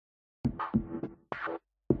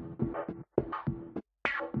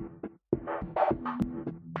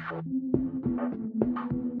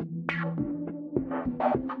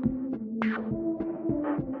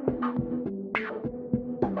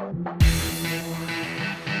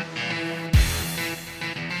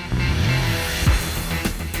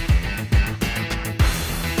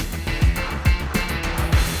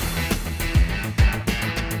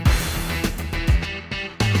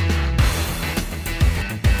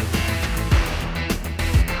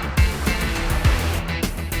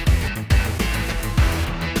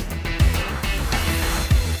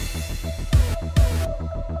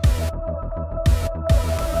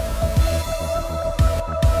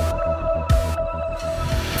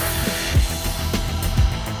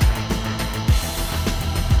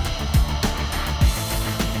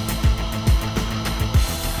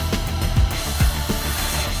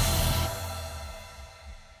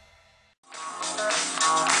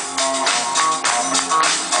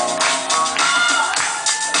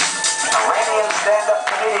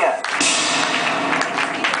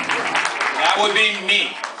Would be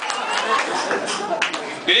me.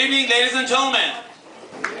 Good evening, ladies and gentlemen.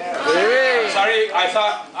 Sorry, I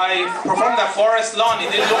thought I performed at Forest Lawn.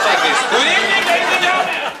 It didn't look like this. Good evening, ladies and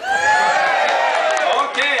gentlemen.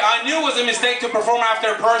 Okay, I knew it was a mistake to perform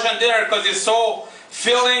after Persian dinner because it's so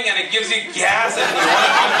filling and it gives you gas and you want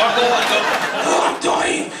to unbuckle and go, oh, I'm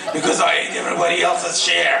dying because I ate everybody else's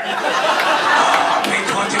share. Oh, I paid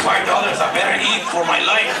 $25. I better eat for my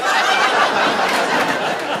life.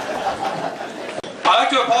 I'd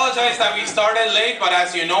like to apologize that we started late, but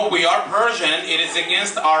as you know, we are Persian. It is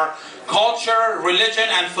against our culture, religion,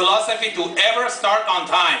 and philosophy to ever start on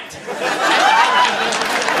time.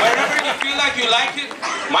 Wherever you feel like you like it.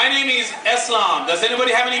 My name is ESLAM. Does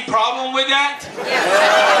anybody have any problem with that?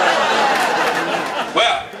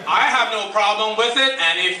 Well, I have no problem with it,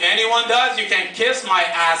 and if anyone does, you can kiss my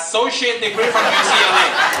associate degree from UCLA.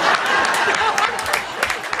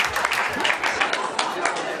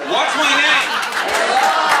 What's my name?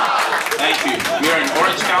 Thank you. We are in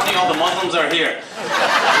Orange County. All the Muslims are here.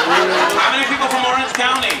 How many people from Orange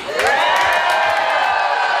County?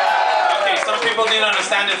 Okay, some people didn't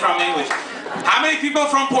understand it from English. How many people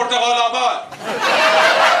from Portugalabad?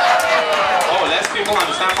 Oh, less people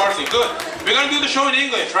understand Farsi. Good. We're going to do the show in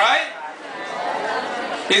English, right?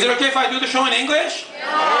 Is it okay if I do the show in English?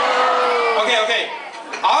 Okay.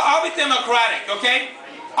 I'll be democratic, okay?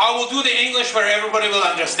 I will do the English where everybody will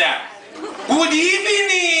understand. Good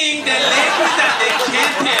evening, the ladies and the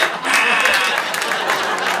gentlemen.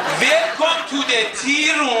 Welcome to the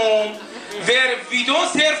tea room where we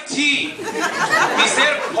don't serve tea, we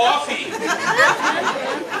serve coffee.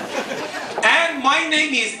 And my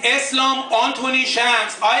name is Islam Anthony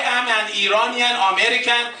Shams. I am an Iranian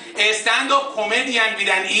American, a stand-up comedian with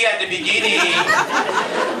an E at the beginning.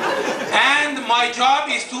 And my job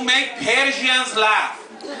is to make Persians laugh.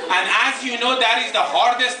 And as you know, that is the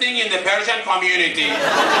hardest thing in the Persian community.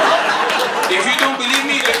 If you don't believe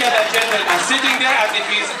me, look at that gentleman sitting there as if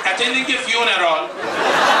he's attending a funeral.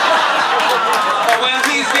 Well,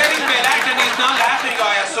 he's getting black and he's not laughing,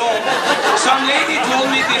 I assume. Some lady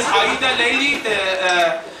told me, this Aida lady,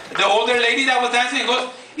 the older lady that was dancing,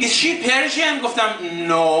 goes, is she Persian? Goftam,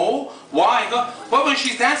 no. Why? Well, when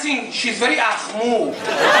she's dancing, she's very akhmu.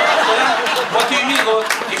 What do you mean?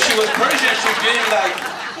 If she was Persian, she'd be like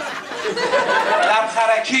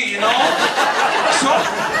labkharaki, you know? So,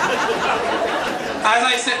 as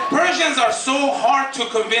I said, Persians are so hard to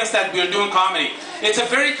convince that we're doing comedy. It's a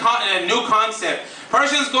very new concept.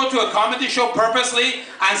 Persians go to a comedy show purposely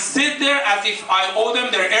and sit there as if I owe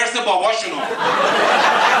them their erse babashunu.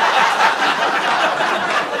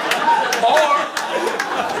 Or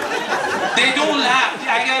they don't laugh.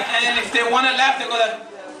 And if they want to laugh, they go like,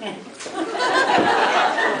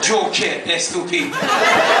 joke it, stupid.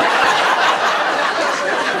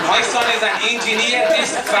 My son is an engineer.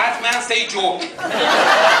 This fat man say joke.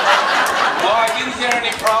 Well, I didn't hear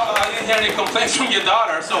any complaints from your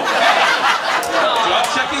daughter. So, hey,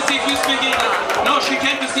 check and see if you speak English. No, she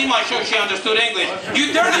came to see my show. She understood English.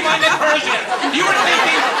 You dirty-minded Persian. You were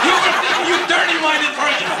thinking, you dirty-minded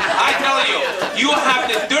Persian. I tell you, you have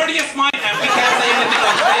the dirtiest mind, and we can't say anything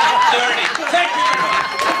else. It's dirty. Thank you very much.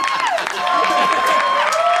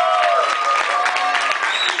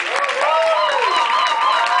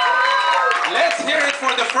 Let's hear it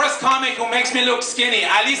for the first comic who makes me look skinny,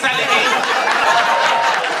 Ali Salehi.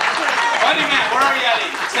 Buddy man, where are you, Ali?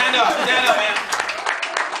 Stand up, man.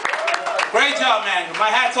 Great job, man. My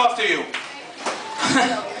hat's off to you.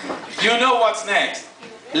 You know what's next.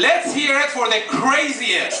 Let's hear it for the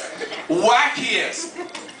craziest, wackiest,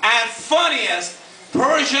 and funniest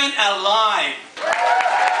Persian alive.